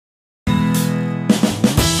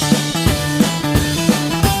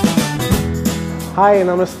Hi,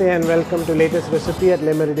 Namaste and welcome to latest recipe at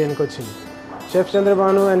Le Meridian Cochin. Chef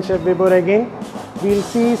Chandrabanu and Chef Vibhor again. We'll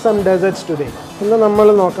see some desserts today. Today we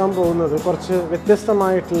will see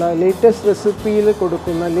the latest recipe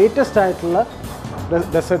latest desserts. This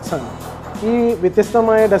dessert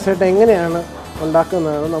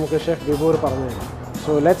Chef Vibhor.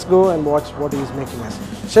 So let's go and watch what he is making us.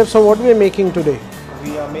 Chef, so what we are making today?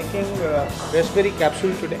 We are making raspberry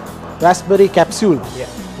capsule today. Raspberry capsule? Yeah.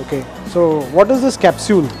 Okay. So what is this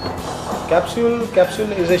capsule? Capsule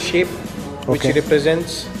is a shape which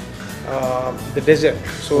represents the dessert.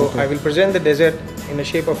 So I will present the dessert in the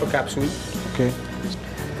shape of a capsule. Okay.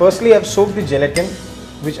 Firstly, I've soaked the gelatin,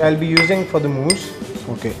 which I'll be using for the mousse.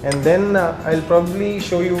 Okay. And then I'll probably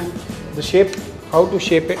show you the shape, how to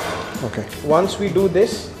shape it. Okay. Once we do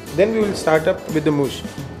this, then we will start up with the mousse.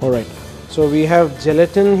 All right. So we have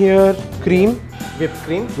gelatin here, cream,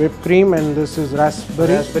 whipped cream, and this is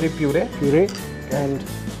raspberry puree, and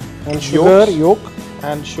sugar, yolk,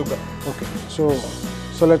 and sugar. Okay.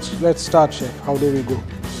 So let's start, chef. How do we go?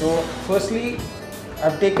 So firstly,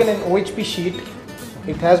 I've taken an OHP sheet.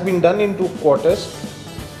 It has been done into quarters.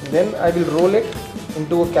 Then I will roll it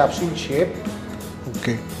into a capsule shape.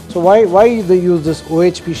 Okay. So why they use this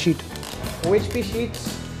OHP sheet? OHP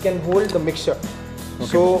sheets can hold the mixture. Okay.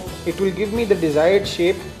 So it will give me the desired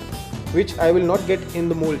shape which I will not get in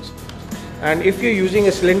the molds. And if you're using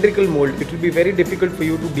a cylindrical mold, it will be very difficult for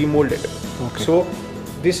you to demold it. Okay. So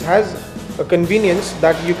this has a convenience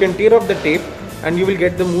that you can tear off the tape and you will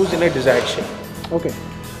get the mousse in a desired shape. Okay.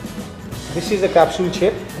 This is a capsule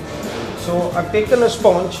shape. So I've taken a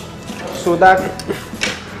sponge so that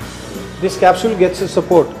this capsule gets a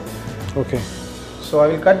support. Okay. So I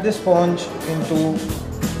will cut this sponge into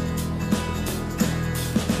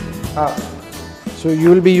So you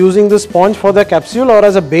will be using the sponge for the capsule or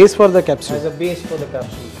as a base for the capsule? As a base for the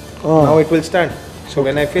capsule. Oh. Now it will stand. So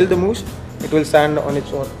when I fill the mousse, it will stand on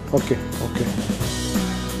its own. Okay. Okay.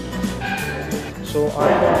 So our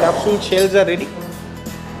capsule shells are ready.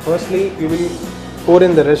 Firstly, you will pour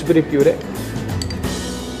in the raspberry puree.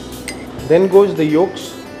 Then goes the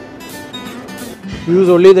yolks. Use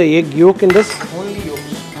only the egg yolk in this? Only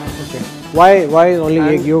yolks. Okay. Why only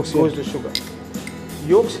egg yolks? Goes the sugar.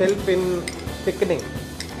 Yolks help in thickening.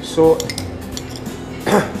 So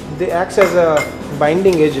they act as a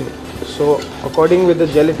binding agent. So according with the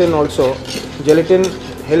gelatin also, gelatin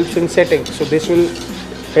helps in setting. So this will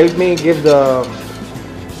help me give a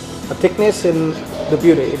thickness in the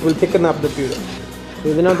puree. It will thicken up the puree.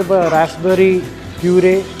 So this is raspberry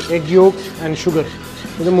puree, egg yolks and sugar.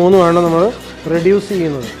 This is reduce.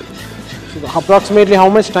 So approximately how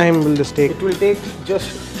much time will this take? It will take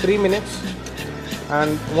just 3 minutes,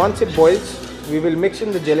 and once it boils, we will mix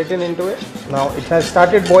in the gelatin into it. Now it has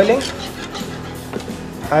started boiling.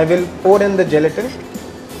 I will pour in the gelatin,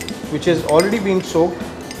 which has already been soaked.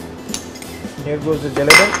 Here goes the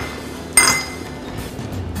gelatin.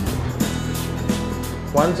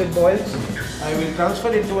 Once it boils, I will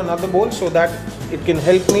transfer it to another bowl so that it can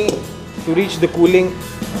help me to reach the cooling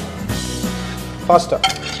faster.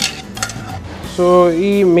 So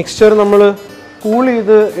this mixture we cool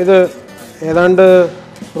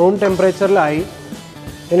room temperature. Then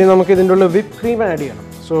we will add whipped cream.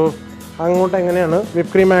 So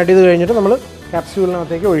whipped cream add the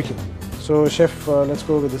capsule. So chef, let's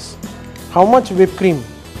go with this. How much whipped cream?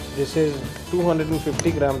 This is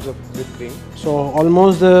 250 grams of whipped cream. So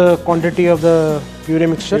almost the quantity of the puree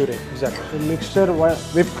mixture? Puree, exactly. The mixture,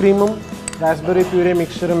 whipped cream, raspberry puree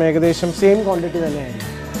mixture, same quantity.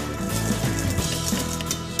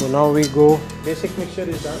 So now we go. Basic mixture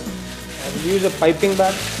is done. I will use a piping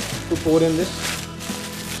bag to pour in this.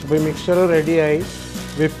 So the mixture is ready.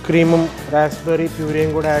 Whipped cream, raspberry puree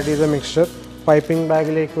add the mixture. Piping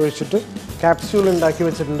bag capsule and transfer.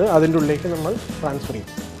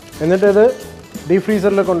 And then deep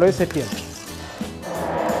freezer set.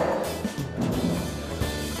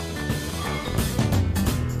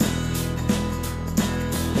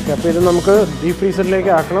 Okay, so deep freezer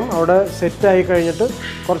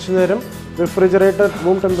set refrigerator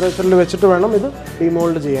room temperature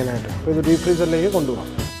demold deep freezer.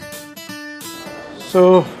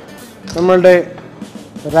 So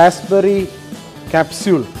raspberry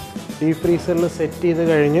capsule deep freezer set.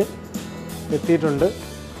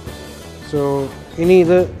 So ini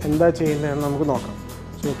idu endha cheyyunne namukku nokkam.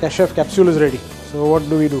 So chef capsule is ready. So what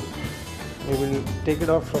do we do? We will take it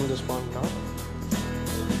off from the sponge now.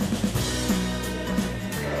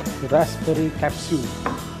 Raspberry capsule.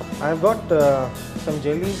 I've got some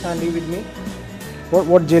jellies handy with me.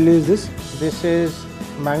 What jelly is this? This is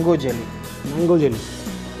mango jelly. Mango jelly.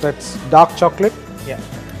 That's dark chocolate? Yeah.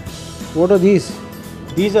 What are these?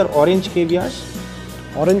 These are orange caviars.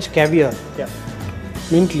 Orange caviar, Yeah.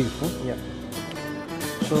 mint leaf. Huh? Yeah.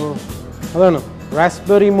 So, adana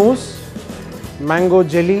raspberry mousse, mango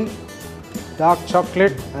jelly, dark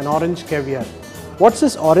chocolate, and orange caviar. What's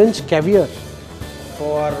this orange caviar?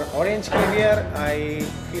 For orange caviar, I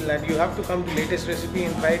feel that you have to come to latest recipe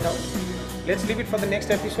and try it out. Let's leave it for the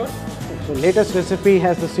next episode. So, latest recipe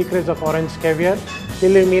has the secrets of orange caviar.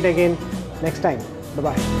 Till we meet again next time. Bye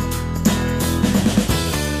bye.